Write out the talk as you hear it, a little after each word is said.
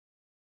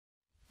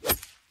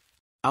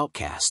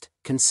OutKast,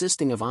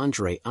 consisting of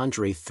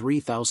André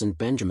 3000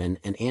 Benjamin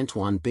and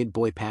Antwan Big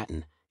Boy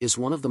Patton, is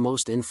one of the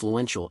most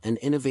influential and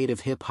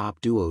innovative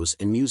hip-hop duos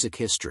in music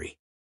history.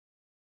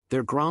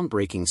 Their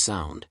groundbreaking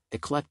sound,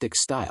 eclectic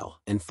style,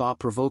 and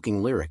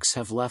thought-provoking lyrics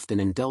have left an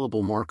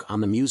indelible mark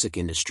on the music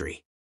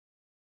industry.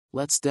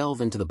 Let's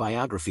delve into the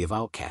biography of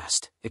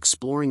OutKast,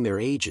 exploring their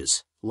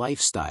ages,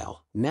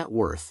 lifestyle, net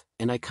worth,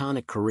 and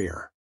iconic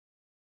career.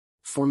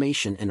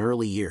 Formation and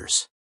early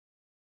years.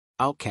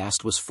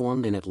 OutKast was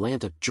formed in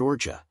Atlanta,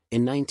 Georgia,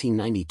 in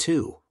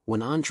 1992, when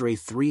André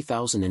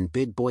 3000 and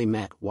Big Boy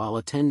met while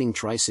attending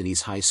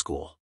Tri-Cities High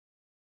School.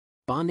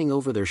 Bonding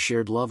over their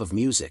shared love of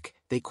music,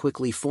 they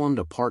quickly formed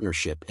a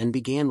partnership and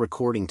began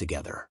recording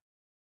together.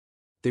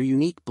 Their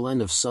unique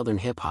blend of Southern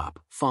hip-hop,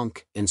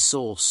 funk, and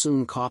soul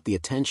soon caught the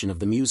attention of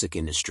the music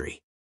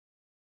industry.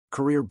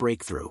 Career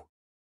breakthrough.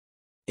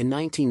 In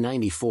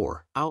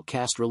 1994,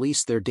 OutKast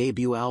released their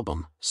debut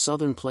album,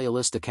 Southern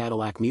Playlist of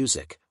Cadillac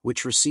Music,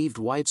 which received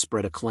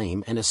widespread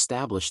acclaim and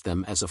established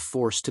them as a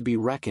force to be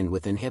reckoned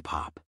with in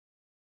hip-hop.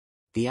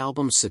 The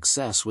album's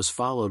success was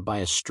followed by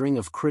a string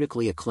of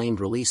critically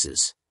acclaimed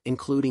releases,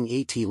 including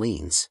A.T.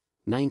 Lean's,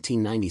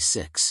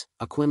 1996,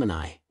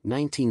 Aquemini,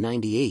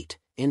 1998,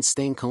 and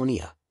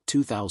Stankonia,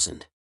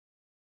 2000.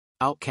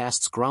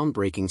 OutKast's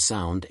groundbreaking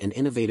sound and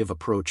innovative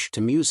approach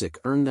to music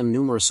earned them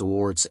numerous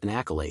awards and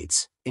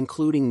accolades,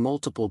 including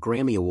multiple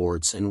Grammy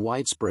Awards and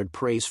widespread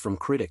praise from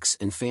critics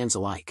and fans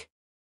alike.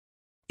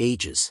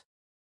 Ages.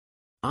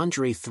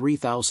 André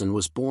 3000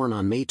 was born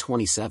on May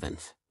 27,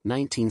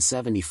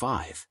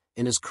 1975,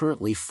 and is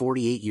currently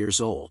 48 years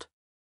old.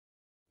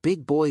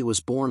 Big Boy was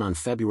born on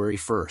February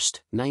 1,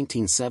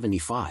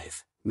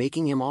 1975,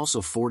 making him also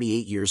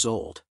 48 years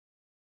old.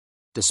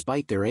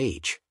 Despite their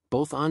age,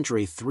 both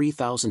André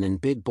 3000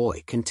 and Big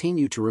Boy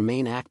continue to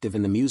remain active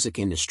in the music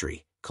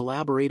industry,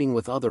 collaborating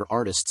with other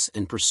artists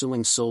and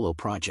pursuing solo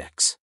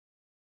projects.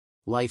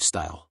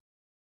 Lifestyle.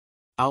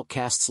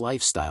 OutKast's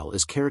lifestyle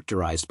is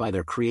characterized by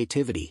their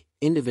creativity,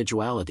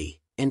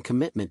 individuality, and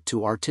commitment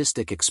to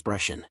artistic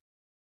expression.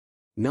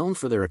 Known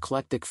for their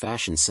eclectic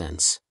fashion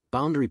sense,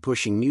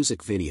 boundary-pushing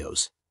music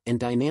videos, and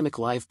dynamic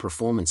live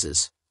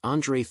performances,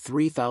 André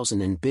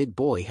 3000 and Big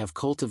Boy have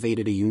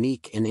cultivated a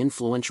unique and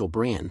influential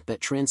brand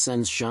that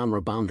transcends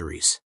genre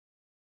boundaries.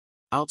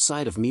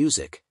 Outside of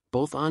music,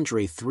 both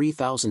André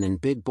 3000 and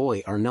Big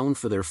Boy are known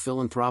for their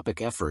philanthropic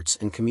efforts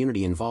and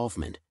community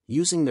involvement,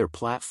 using their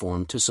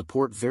platform to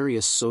support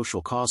various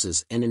social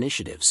causes and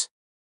initiatives.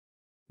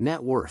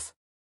 Net worth.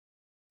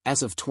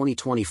 As of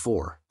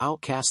 2024,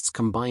 OutKast's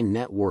combined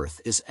net worth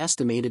is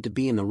estimated to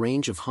be in the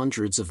range of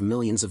hundreds of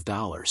millions of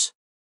dollars.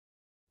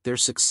 Their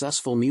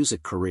successful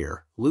music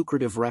career,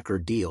 lucrative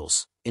record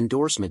deals,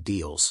 endorsement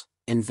deals,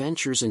 and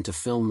ventures into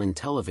film and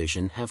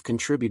television have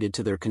contributed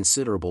to their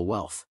considerable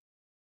wealth.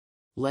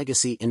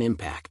 Legacy and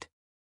impact.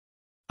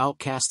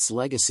 OutKast's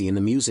legacy in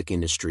the music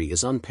industry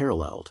is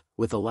unparalleled,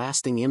 with a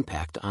lasting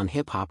impact on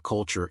hip-hop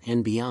culture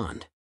and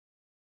beyond.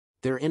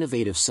 Their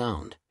innovative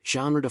sound,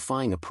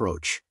 genre-defying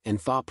approach, and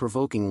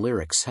thought-provoking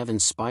lyrics have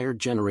inspired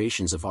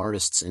generations of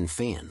artists and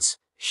fans,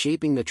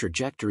 shaping the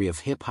trajectory of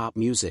hip-hop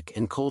music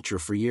and culture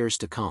for years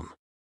to come.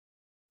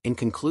 In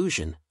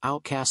conclusion,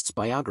 OutKast's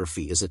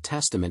biography is a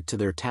testament to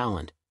their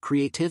talent,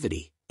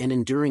 creativity, and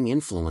enduring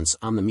influence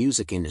on the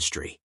music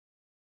industry.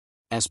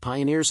 As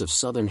pioneers of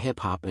Southern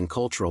hip-hop and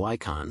cultural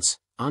icons,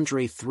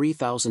 André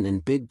 3000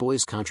 and Big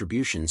Boy's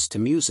contributions to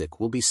music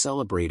will be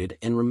celebrated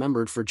and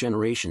remembered for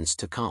generations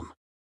to come.